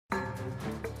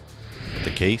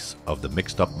The case of the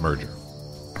mixed-up merger.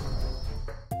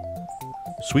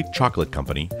 Sweet Chocolate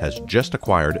Company has just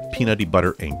acquired Penutty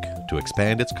Butter Inc. to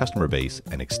expand its customer base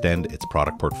and extend its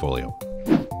product portfolio.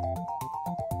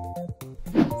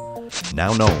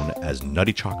 Now known as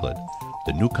Nutty Chocolate,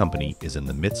 the new company is in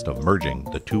the midst of merging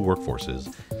the two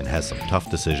workforces and has some tough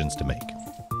decisions to make.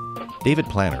 David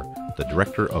Planner, the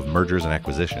Director of Mergers and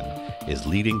Acquisition, is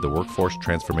leading the workforce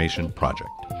transformation project.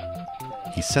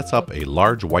 He sets up a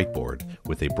large whiteboard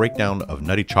with a breakdown of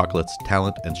Nutty Chocolate's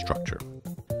talent and structure.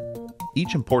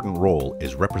 Each important role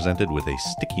is represented with a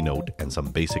sticky note and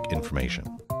some basic information.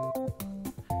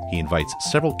 He invites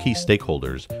several key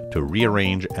stakeholders to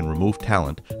rearrange and remove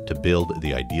talent to build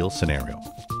the ideal scenario.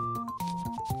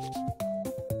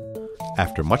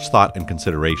 After much thought and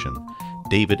consideration,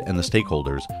 David and the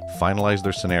stakeholders finalize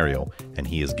their scenario, and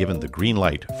he is given the green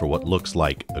light for what looks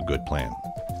like a good plan.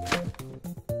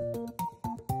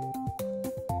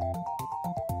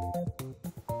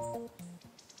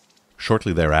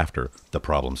 Shortly thereafter, the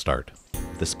problems start.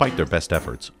 Despite their best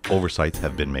efforts, oversights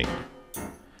have been made.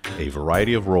 A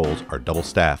variety of roles are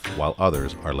double-staffed while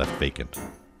others are left vacant.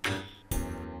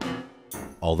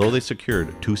 Although they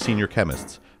secured 2 senior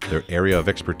chemists, their area of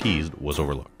expertise was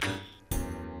overlooked.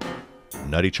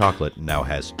 Nutty Chocolate now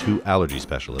has 2 allergy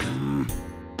specialists.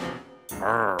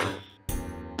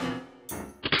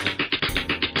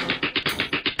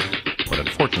 But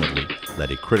unfortunately,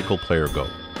 let a critical player go,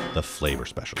 the flavor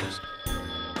specialist.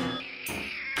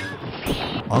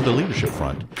 On the leadership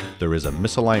front, there is a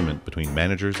misalignment between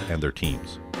managers and their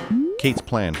teams. Kate's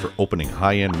plan for opening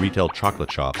high-end retail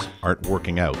chocolate shops aren't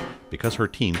working out because her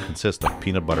team consists of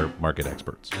peanut butter market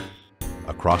experts.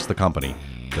 Across the company,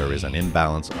 there is an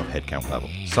imbalance of headcount level.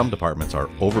 Some departments are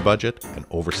over budget and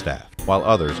overstaffed, while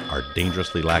others are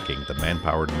dangerously lacking the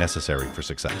manpower necessary for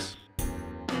success.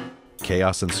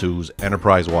 Chaos ensues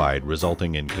enterprise-wide,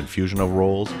 resulting in confusion of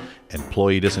roles,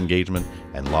 employee disengagement,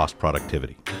 and lost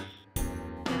productivity.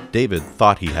 David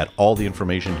thought he had all the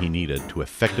information he needed to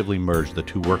effectively merge the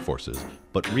 2 workforces,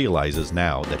 but realizes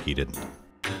now that he didn't.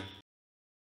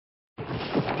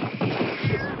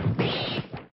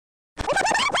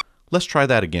 Let's try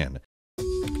that again,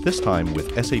 this time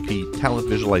with SAP Talent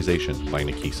Visualization by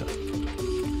Nakisa.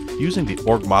 Using the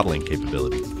org modeling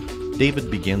capabilities, David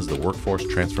begins the workforce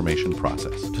transformation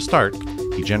process. To start,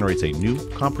 he generates a new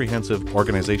comprehensive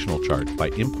organizational chart by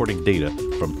importing data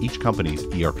from each company's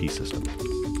ERP system.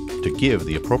 To give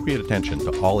the appropriate attention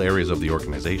to all areas of the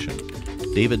organization,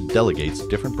 David delegates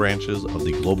different branches of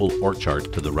the global org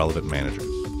chart to the relevant managers.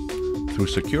 Through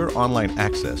secure online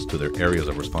access to their areas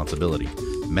of responsibility,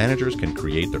 managers can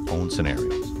create their own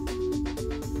scenarios.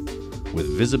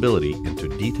 With visibility into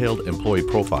detailed employee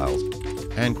profiles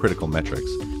and critical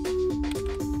metrics,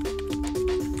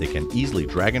 they can easily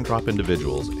drag and drop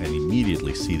individuals and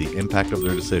immediately see the impact of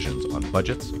their decisions on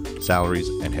budgets, salaries,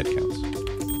 and headcounts.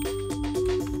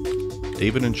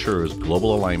 David ensures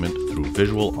global alignment through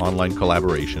visual online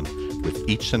collaboration with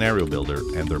each scenario builder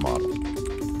and their model.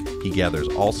 He gathers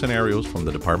all scenarios from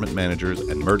the department managers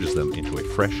and merges them into a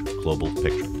fresh global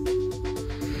picture.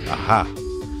 Aha!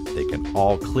 They can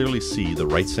all clearly see the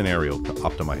right scenario to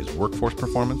optimize workforce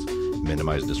performance,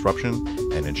 minimize disruption,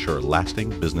 and ensure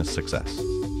lasting business success.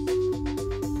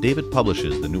 David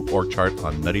publishes the new org chart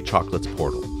on Nutty Chocolate's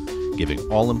portal, giving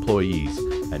all employees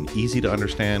an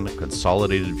easy-to-understand,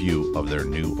 consolidated view of their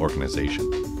new organization.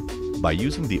 By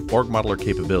using the OrgModeler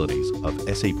capabilities of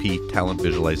SAP Talent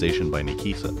Visualization by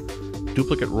Nakisa,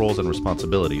 duplicate roles and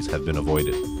responsibilities have been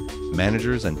avoided.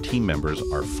 Managers and team members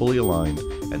are fully aligned,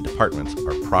 and departments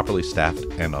are properly staffed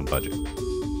and on budget.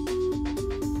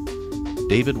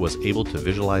 David was able to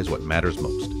visualize what matters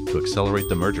most, to accelerate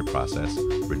the merger process,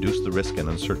 reduce the risk and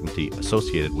uncertainty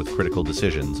associated with critical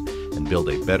decisions, and build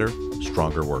a better,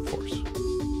 stronger workforce.